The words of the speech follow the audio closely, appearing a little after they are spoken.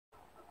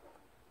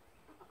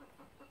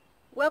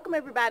Welcome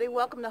everybody,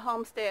 welcome to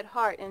Homestead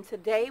Heart, and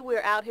today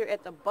we're out here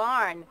at the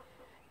barn,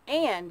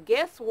 and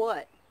guess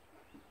what?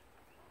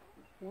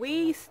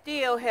 We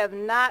still have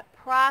not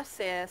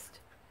processed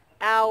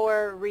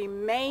our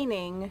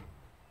remaining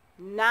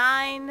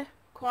 9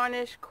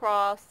 Cornish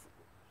cross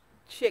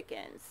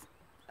chickens,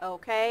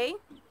 okay?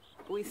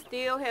 We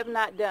still have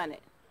not done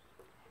it,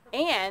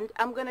 and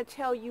I'm going to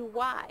tell you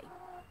why.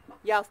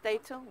 Y'all stay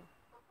tuned.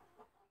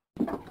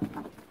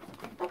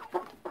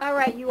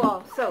 Alright you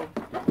all, so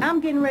I'm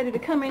getting ready to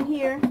come in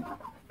here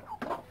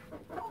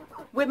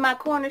with my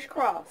Cornish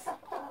cross.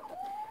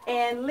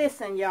 And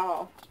listen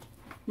y'all,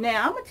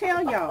 now I'm going to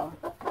tell y'all,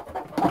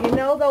 you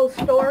know those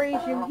stories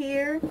you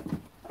hear?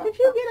 Could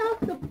you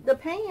get off the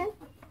pan?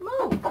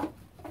 Move.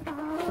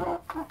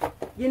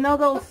 You know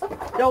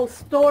those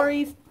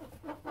stories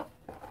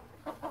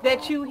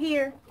that you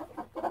hear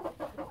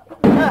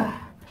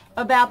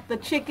about the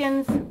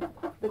chickens,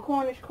 the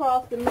Cornish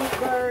cross, the meat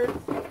birds?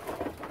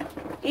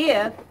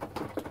 If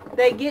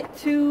they get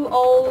too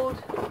old,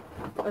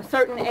 a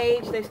certain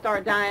age, they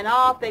start dying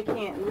off, they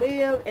can't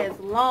live as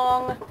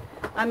long.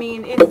 I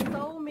mean, it's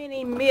so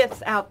many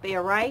myths out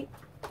there, right?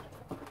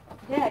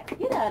 Jack,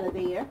 get out of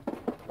there.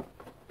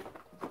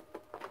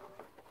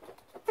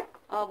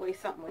 Always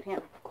something with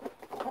him.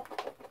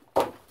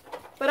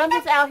 But I'm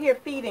just out here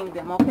feeding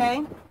them,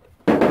 okay?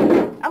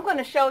 I'm going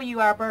to show you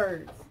our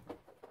birds.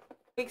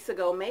 Weeks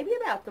ago, maybe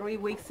about 3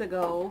 weeks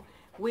ago,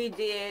 we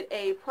did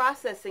a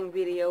processing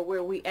video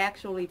where we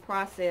actually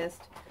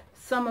processed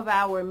some of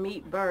our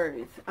meat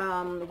birds.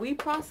 We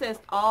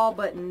processed all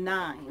but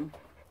 9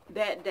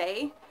 that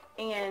day,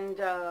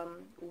 and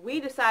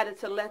we decided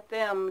to let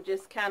them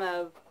just kind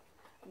of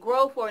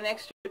grow for an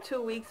extra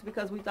 2 weeks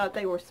because we thought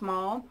they were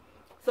small.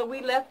 So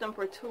we left them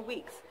for 2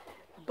 weeks.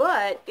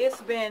 But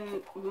it's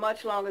been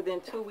much longer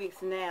than 2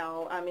 weeks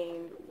now. I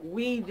mean,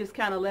 we just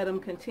kind of let them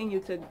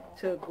continue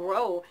to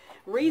grow.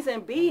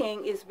 Reason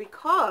being is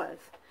because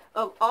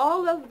of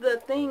all of the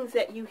things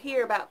that you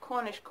hear about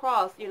Cornish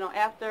cross. You know,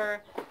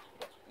 after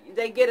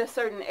they get a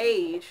certain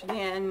age,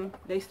 then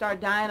they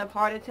start dying of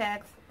heart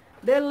attacks.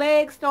 Their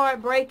legs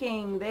start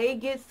breaking. They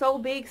get so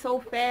big so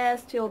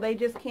fast till they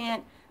just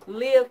can't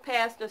live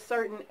past a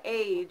certain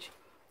age.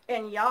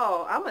 And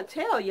y'all, I'm going to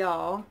tell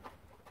y'all,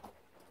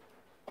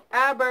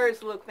 our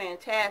birds look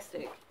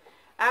fantastic.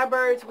 Our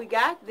birds, we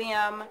got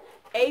them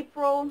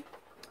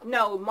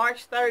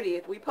March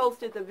 30th. We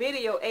posted the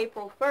video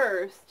April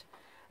 1st.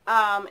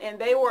 And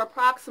they were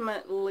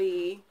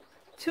approximately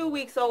 2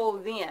 weeks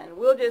old then.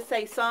 We'll just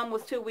say some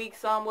was 2 weeks,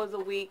 some was a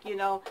week, you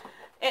know.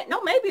 And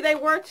no, maybe they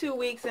were 2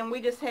 weeks and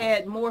we just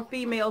had more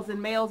females than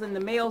males, and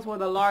the males were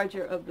the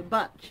larger of the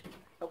bunch,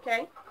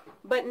 okay?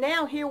 But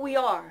now here we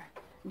are,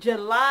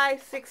 July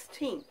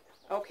 16th,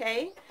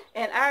 okay?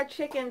 And our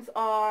chickens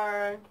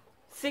are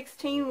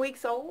 16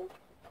 weeks old.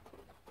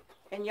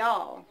 And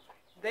y'all,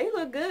 they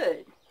look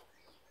good.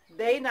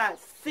 They not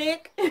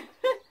sick.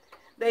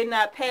 They're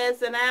not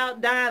passing out,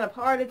 dying of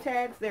heart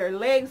attacks. Their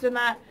legs are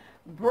not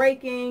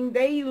breaking.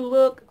 They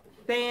look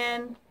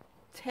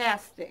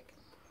fantastic.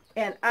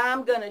 And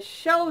I'm going to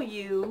show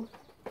you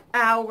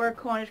our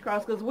Cornish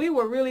cross because we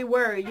were really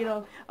worried, you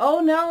know. Oh,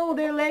 no,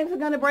 their legs are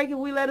going to break if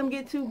we let them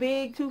get too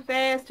big, too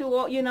fast, too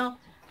old, you know.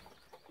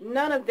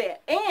 None of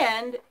that.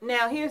 And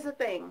now here's the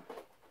thing.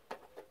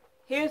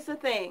 Here's the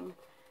thing.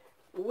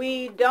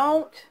 We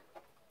don't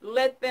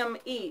let them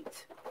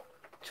eat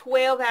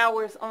 12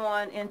 hours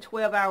on and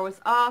 12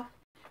 hours off.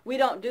 We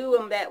don't do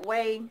them that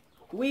way.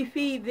 We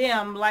feed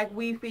them like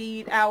we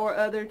feed our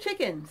other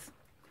chickens.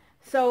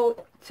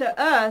 So to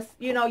us,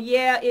 you know,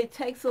 yeah, it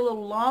takes a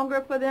little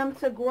longer for them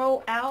to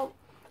grow out,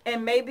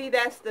 and maybe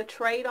that's the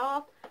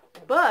trade-off,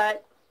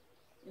 but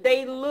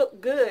they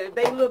look good.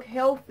 They look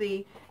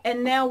healthy,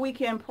 and now we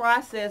can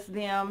process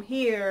them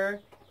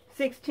here,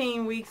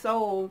 16 weeks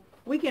old.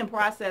 We can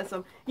process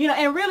them, you know,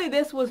 and really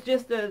this was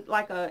just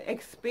like a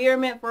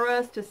experiment for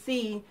us to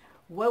see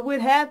what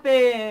would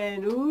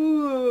happen.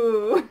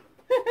 Ooh,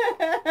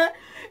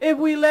 if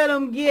we let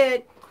them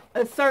get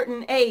a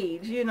certain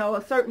age, you know,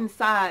 a certain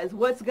size,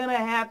 what's gonna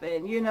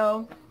happen, you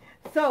know.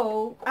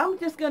 So I'm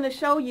just gonna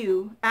show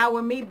you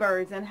our meat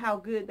birds and how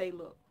good they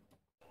look.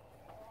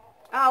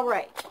 All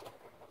right,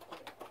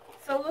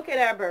 so look at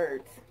our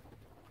birds.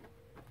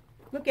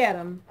 Look at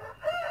them.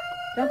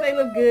 Don't they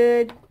look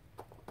good?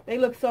 They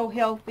look so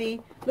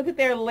healthy. Look at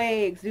their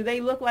legs. Do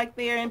they look like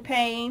they're in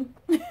pain?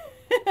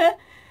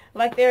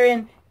 Like they're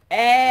in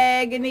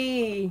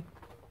agony?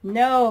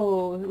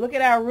 No. Look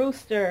at our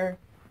rooster.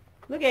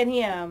 Look at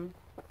him.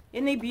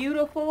 Isn't he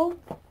beautiful?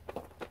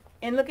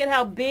 And look at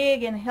how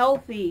big and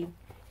healthy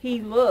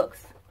he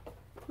looks.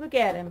 Look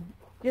at him.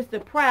 Just a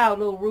proud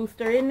little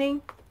rooster, isn't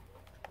he?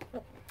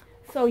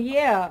 So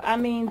yeah, I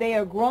mean, they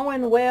are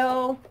growing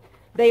well.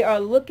 They are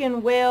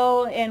looking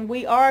well, and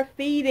we are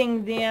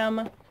feeding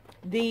them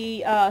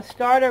the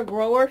starter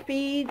grower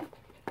feed,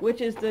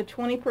 which is the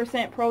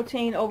 20%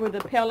 protein over the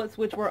pellets,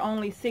 which were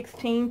only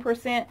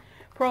 16%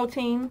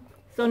 protein.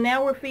 So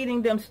now we're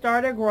feeding them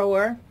starter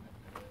grower,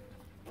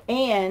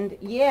 and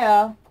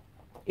yeah,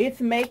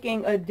 it's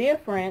making a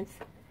difference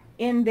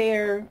in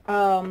their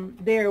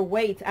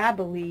weights, I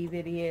believe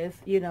it is,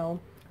 you know.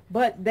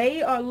 But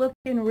they are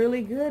looking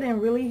really good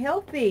and really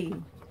healthy.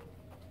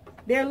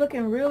 They're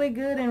looking really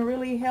good and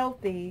really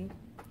healthy.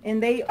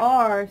 And they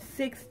are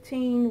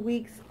 16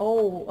 weeks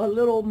old, a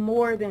little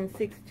more than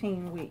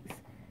 16 weeks.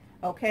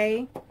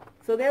 Okay?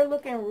 So they're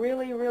looking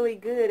really, really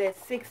good at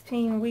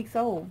 16 weeks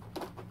old.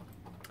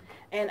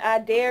 And I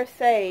dare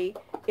say,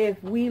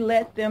 if we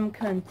let them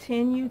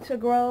continue to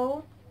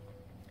grow,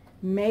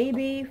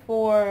 maybe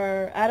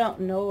for, I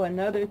don't know,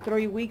 another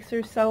 3 weeks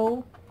or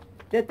so,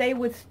 that they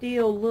would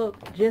still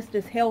look just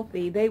as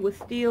healthy. They would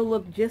still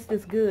look just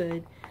as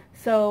good.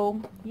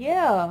 So,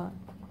 yeah,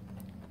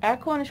 our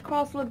Cornish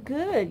cross look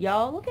good,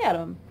 y'all. Look at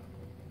them.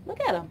 Look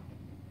at them.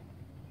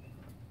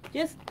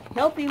 Just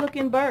healthy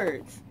looking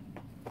birds.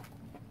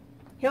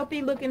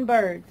 Healthy looking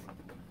birds.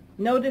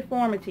 No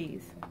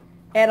deformities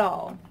at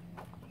all.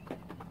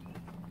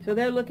 So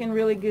they're looking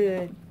really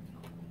good.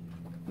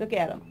 Look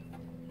at them.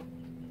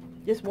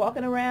 Just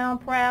walking around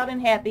proud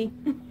and happy.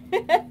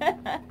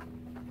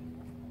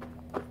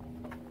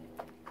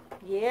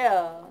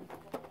 Yeah.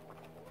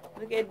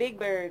 Look at Big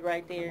Bird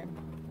right there.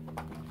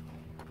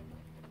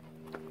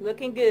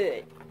 Looking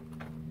good.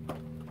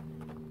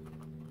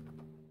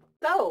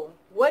 So,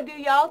 what do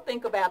y'all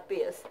think about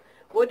this?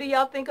 What do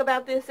y'all think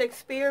about this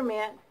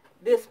experiment,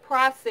 this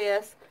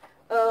process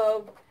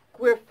of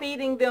we're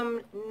feeding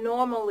them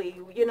normally?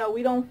 You know,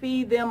 we don't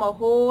feed them a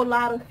whole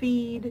lot of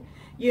feed.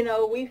 You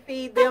know, we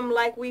feed them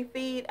like we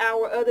feed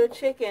our other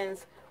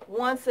chickens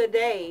once a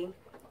day.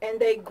 And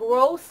they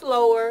grow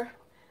slower,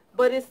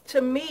 but it's,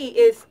 to me,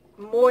 it's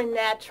more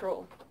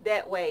natural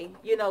that way,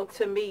 you know,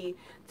 to me,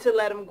 to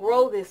let them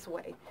grow this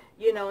way.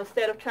 You know,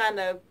 instead of trying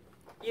to,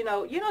 you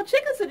know,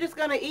 chickens are just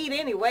going to eat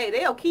anyway.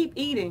 They'll keep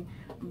eating.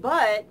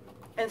 But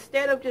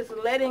instead of just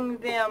letting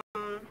them,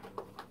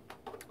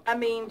 I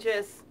mean,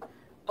 just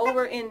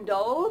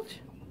overindulge,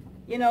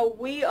 you know,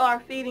 we are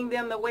feeding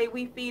them the way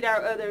we feed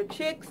our other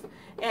chicks.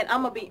 And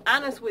I'm going to be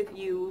honest with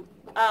you,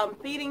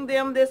 feeding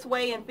them this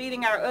way and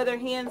feeding our other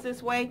hens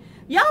this way.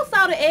 Y'all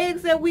saw the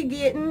eggs that we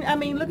getting. I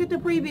mean, look at the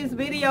previous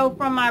video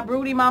from my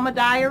Broody Mama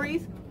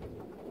Diaries.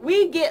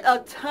 We get a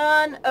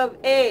ton of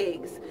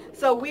eggs.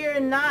 So we're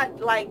not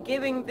like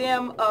giving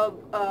them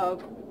a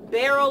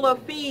barrel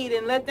of feed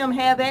and let them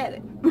have at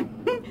it.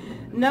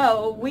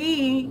 No,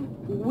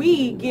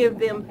 we give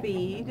them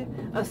feed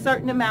a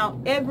certain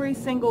amount every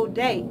single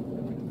day.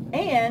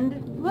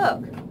 And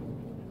look,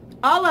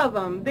 all of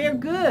them, they're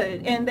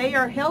good and they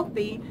are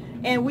healthy,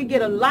 and we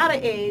get a lot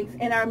of eggs,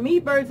 and our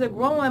meat birds are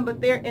growing, but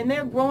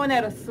they're growing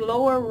at a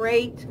slower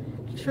rate.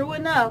 True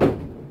enough.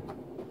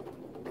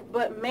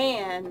 But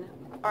man,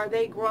 are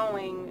they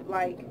growing,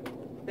 like,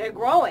 they're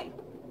growing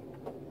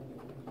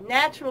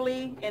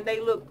naturally, and they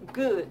look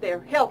good.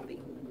 They're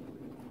healthy.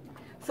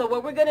 So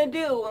what we're going to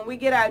do when we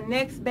get our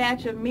next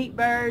batch of meat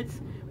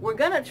birds, we're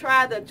going to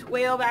try the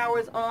 12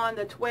 hours on,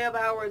 the 12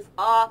 hours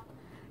off,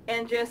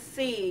 and just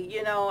see,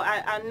 you know,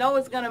 I know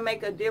it's going to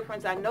make a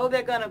difference. I know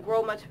they're going to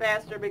grow much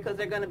faster because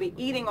they're going to be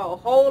eating a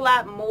whole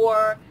lot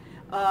more,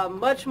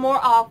 much more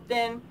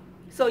often.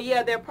 So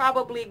yeah, they're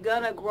probably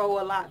going to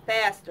grow a lot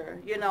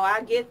faster. You know,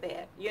 I get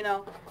that, you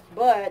know,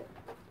 but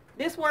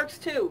this works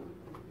too.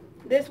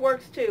 This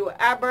works too.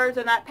 Our birds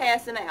are not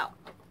passing out.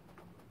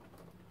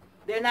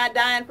 They're not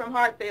dying from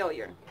heart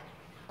failure.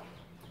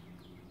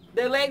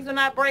 Their legs are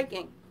not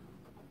breaking.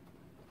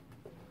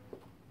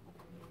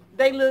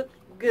 They look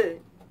good.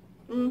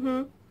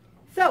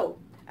 So,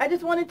 I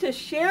just wanted to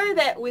share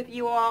that with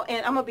you all,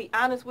 and I'm going to be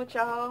honest with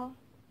y'all.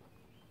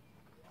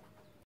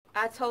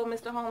 I told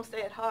Mr.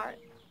 Homestead Hart,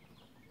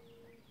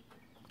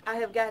 I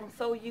have gotten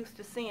so used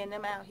to seeing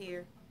them out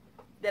here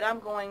that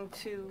I'm going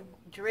to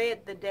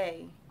dread the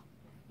day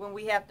when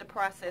we have to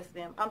process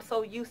them. I'm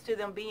so used to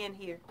them being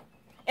here.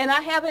 And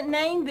I haven't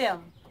named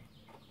them.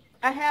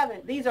 I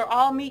haven't. These are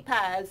all meat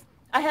pies.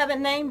 I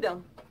haven't named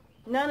them.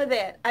 None of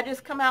that. I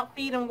just come out,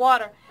 feed and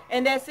water,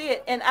 and that's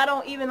it. And I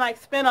don't even like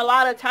spend a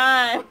lot of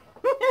time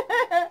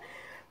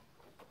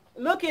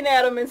looking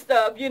at them and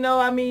stuff. You know,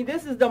 I mean,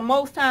 this is the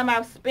most time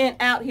I've spent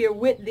out here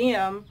with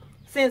them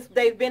since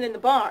they've been in the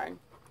barn.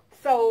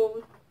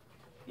 So,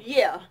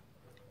 yeah,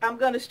 I'm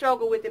going to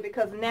struggle with it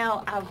because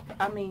now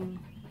I mean,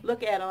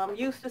 look at them. I'm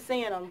used to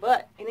seeing them.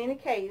 But in any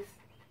case,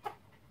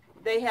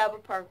 they have a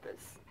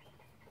purpose.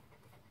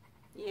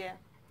 Yeah.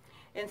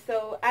 And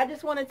so I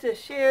just wanted to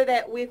share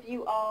that with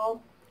you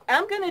all.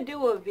 I'm going to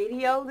do a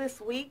video this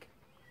week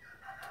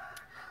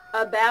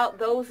about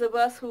those of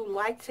us who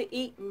like to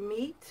eat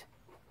meat.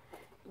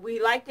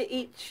 We like to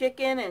eat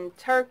chicken and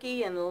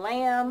turkey and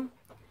lamb.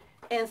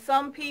 And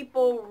some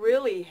people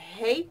really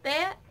hate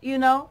that, you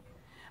know.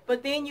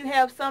 But then you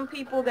have some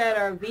people that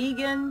are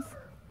vegans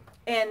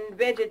and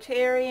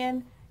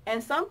vegetarian.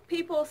 And some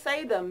people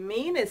say the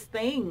meanest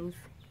things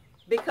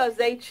because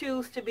they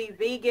choose to be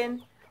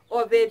vegan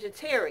or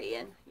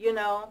vegetarian, you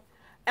know.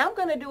 I'm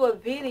going to do a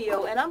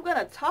video and I'm going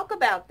to talk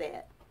about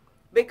that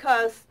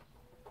because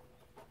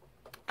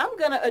I'm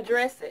going to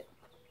address it.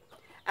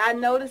 I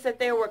noticed that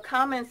there were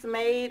comments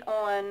made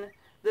on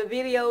the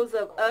videos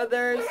of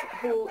others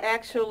who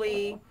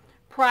actually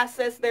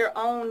process their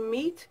own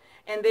meat,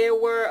 and there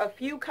were a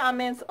few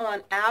comments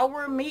on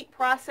our meat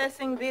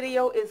processing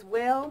video as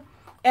well,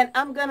 and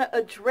I'm going to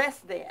address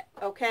that,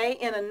 okay,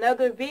 in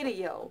another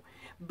video.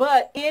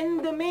 But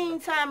in the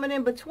meantime and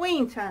in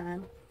between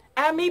time,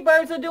 our meat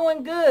birds are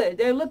doing good.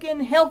 They're looking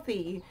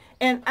healthy,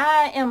 and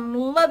I am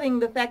loving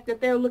the fact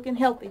that they're looking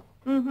healthy.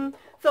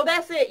 So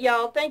that's it,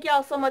 y'all. Thank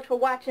y'all so much for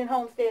watching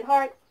Homestead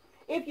Heart.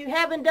 If you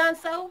haven't done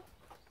so,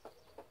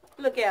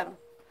 look at them.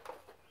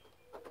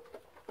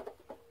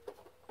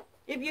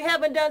 If you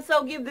haven't done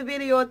so, give the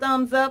video a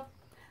thumbs up,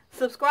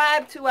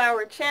 subscribe to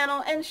our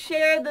channel, and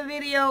share the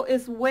video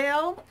as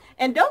well.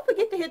 And don't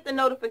forget to hit the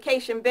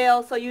notification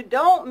bell so you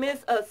don't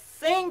miss a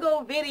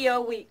single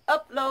video we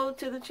upload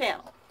to the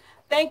channel.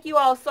 Thank you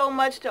all so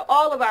much to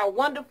all of our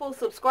wonderful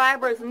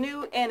subscribers,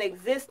 new and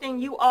existing.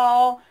 You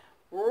all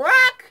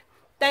rock.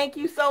 Thank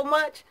you so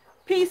much.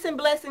 Peace and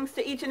blessings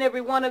to each and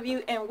every one of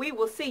you, and we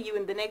will see you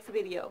in the next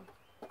video.